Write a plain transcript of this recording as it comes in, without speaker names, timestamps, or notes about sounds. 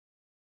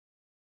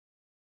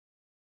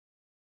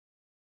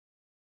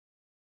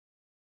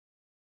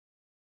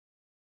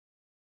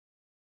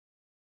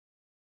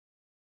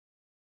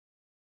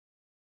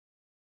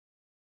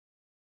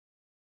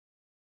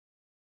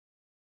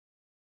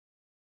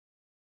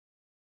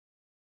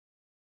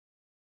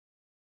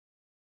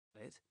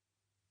it,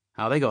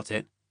 how they got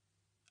it,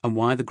 and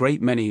why the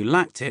great many who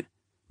lacked it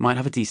might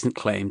have a decent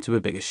claim to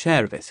a bigger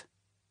share of it.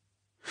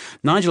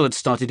 Nigel had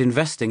started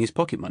investing his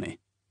pocket money,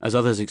 as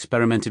others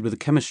experimented with a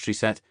chemistry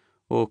set,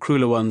 or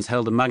crueler ones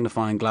held a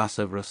magnifying glass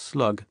over a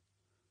slug.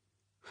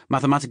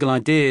 Mathematical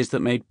ideas that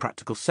made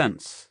practical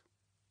sense.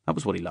 That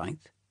was what he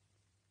liked.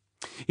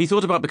 He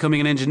thought about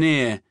becoming an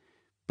engineer,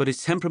 but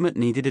his temperament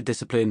needed a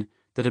discipline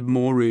that had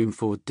more room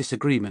for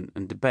disagreement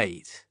and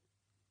debate.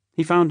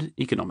 He found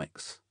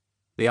economics,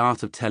 the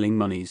art of telling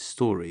money's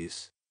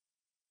stories.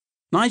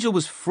 Nigel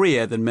was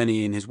freer than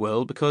many in his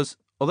world because,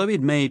 although he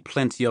had made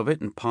plenty of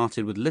it and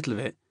parted with little of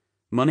it,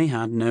 money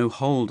had no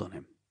hold on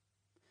him.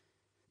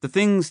 The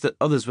things that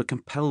others were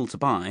compelled to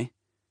buy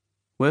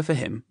were for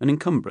him an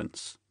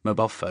encumbrance: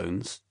 mobile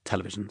phones,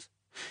 televisions.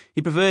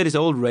 He preferred his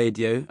old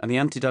radio and the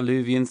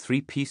antediluvian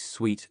three-piece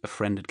suite a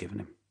friend had given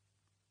him.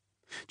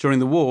 During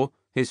the war,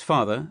 his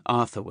father,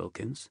 Arthur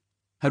Wilkins,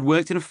 had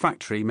worked in a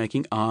factory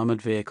making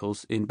armoured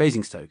vehicles in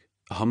Basingstoke,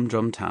 a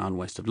humdrum town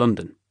west of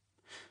London.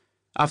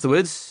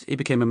 Afterwards, he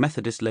became a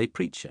Methodist lay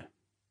preacher.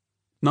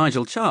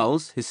 Nigel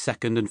Charles, his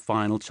second and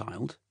final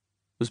child,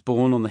 was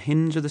born on the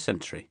hinge of the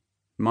century,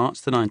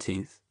 March the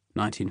 19th,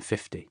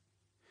 1950,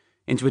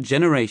 into a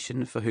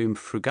generation for whom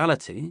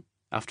frugality,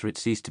 after it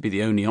ceased to be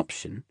the only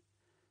option,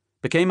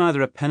 became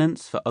either a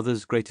penance for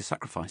others' greater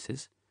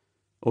sacrifices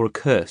or a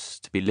curse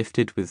to be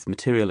lifted with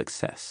material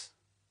excess.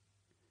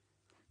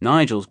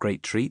 Nigel's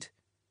great treat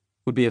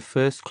would be a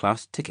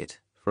first-class ticket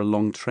for a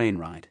long train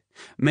ride,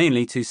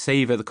 mainly to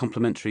savour the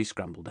complimentary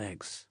scrambled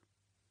eggs.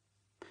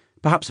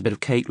 Perhaps a bit of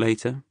cake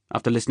later,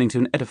 after listening to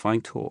an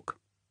edifying talk.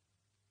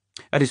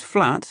 At his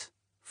flat,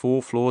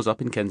 4 floors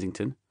up in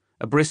Kensington,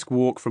 a brisk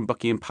walk from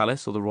Buckingham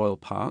Palace or the Royal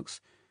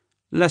Parks,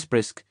 less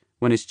brisk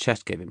when his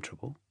chest gave him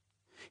trouble,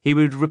 he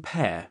would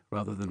repair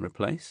rather than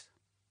replace.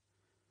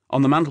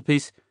 On the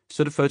mantelpiece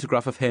stood a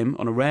photograph of him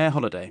on a rare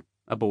holiday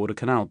aboard a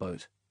canal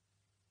boat.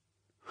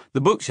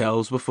 The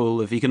bookshelves were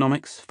full of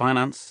economics,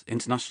 finance,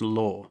 international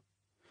law.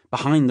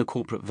 Behind the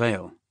corporate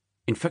veil,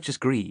 infectious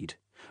greed.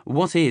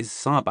 What is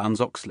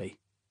Sarbanes-Oxley?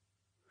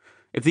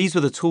 If these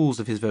were the tools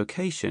of his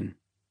vocation,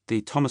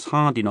 the Thomas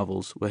Hardy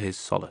novels were his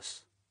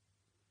solace.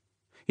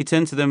 He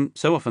turned to them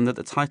so often that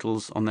the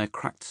titles on their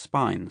cracked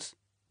spines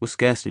were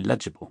scarcely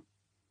legible.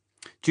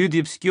 Jude the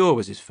Obscure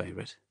was his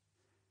favourite.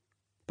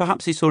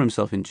 Perhaps he saw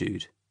himself in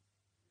Jude.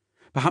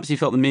 Perhaps he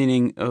felt the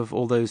meaning of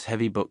all those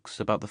heavy books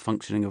about the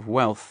functioning of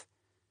wealth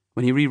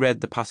when he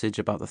reread the passage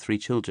about the 3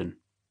 children.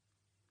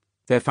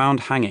 They are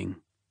found hanging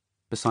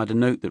beside a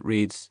note that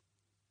reads,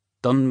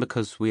 "Done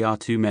because we are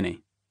too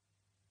many."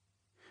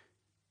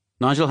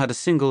 Nigel had a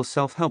single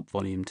self-help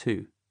volume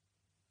too,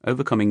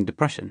 Overcoming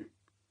Depression.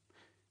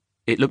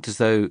 It looked as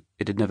though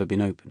it had never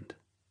been opened.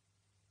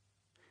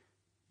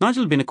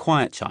 Nigel had been a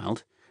quiet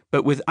child,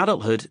 but with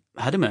adulthood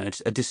had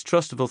emerged a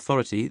distrust of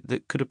authority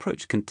that could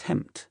approach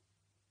contempt.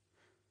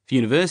 For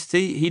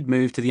university, he'd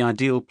moved to the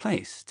ideal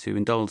place to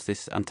indulge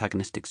this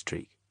antagonistic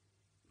streak: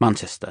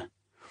 Manchester,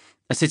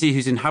 a city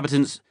whose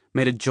inhabitants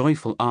made a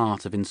joyful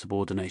art of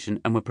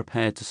insubordination and were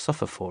prepared to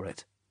suffer for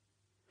it.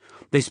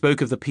 They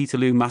spoke of the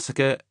Peterloo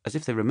massacre as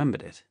if they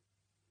remembered it.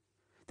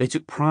 They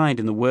took pride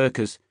in the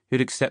workers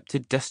who'd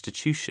accepted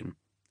destitution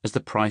as the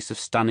price of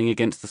standing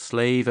against the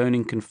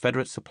slave-owning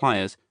Confederate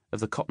suppliers of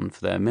the cotton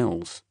for their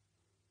mills.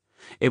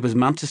 It was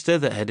Manchester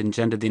that had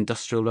engendered the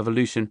Industrial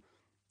Revolution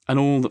and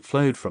all that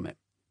flowed from it,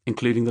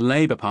 including the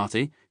Labour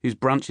Party, whose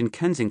branch in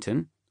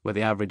Kensington, where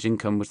the average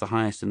income was the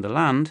highest in the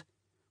land,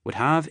 would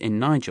have, in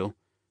Nigel,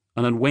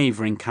 an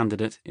unwavering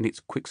candidate in its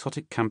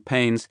quixotic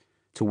campaigns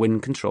to win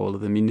control of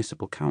the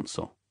municipal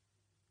council.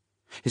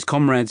 His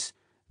comrades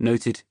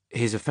noted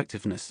his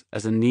effectiveness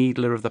as a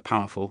needler of the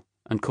powerful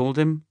and called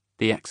him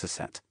the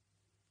Exocet,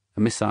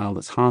 a missile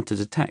that's hard to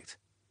detect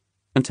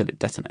until it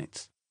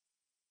detonates.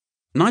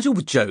 Nigel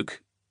would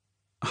joke,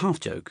 a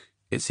half-joke,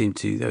 it seemed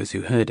to those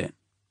who heard it,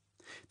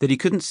 that he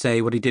couldn't say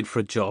what he did for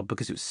a job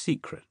because it was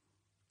secret.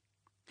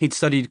 He'd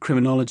studied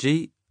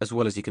criminology as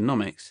well as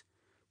economics,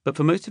 but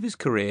for most of his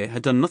career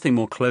had done nothing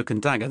more cloak and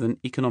dagger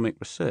than economic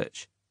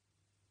research.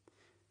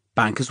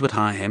 Bankers would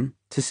hire him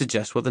to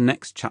suggest what the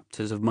next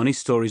chapters of money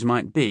stories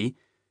might be,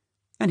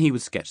 and he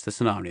would sketch the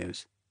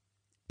scenarios,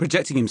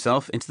 projecting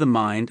himself into the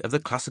mind of the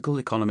classical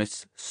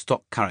economist's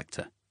stock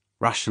character,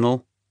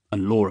 rational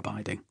and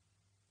law-abiding.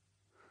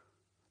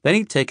 Then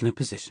he'd taken a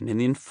position in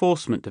the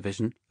enforcement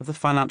division of the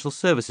Financial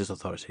Services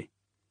Authority,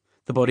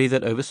 the body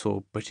that oversaw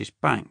British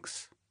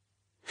banks.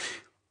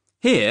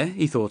 Here,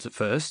 he thought at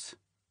first,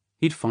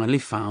 he'd finally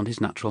found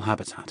his natural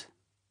habitat.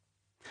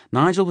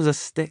 Nigel was a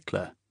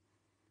stickler,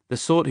 the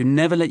sort who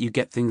never let you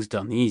get things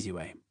done the easy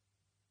way.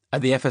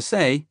 At the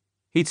FSA,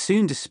 he'd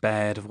soon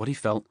despaired of what he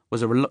felt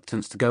was a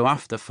reluctance to go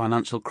after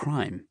financial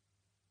crime.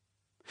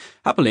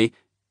 Happily,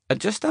 at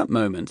just that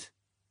moment,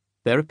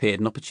 there appeared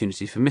an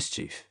opportunity for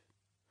mischief,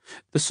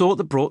 the sort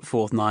that brought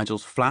forth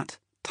Nigel's flat,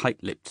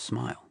 tight-lipped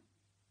smile.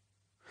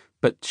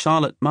 But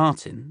Charlotte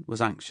Martin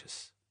was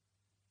anxious.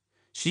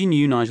 She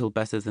knew Nigel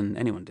better than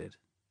anyone did.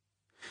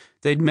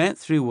 They'd met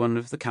through one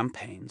of the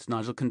campaigns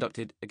Nigel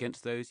conducted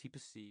against those he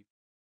perceived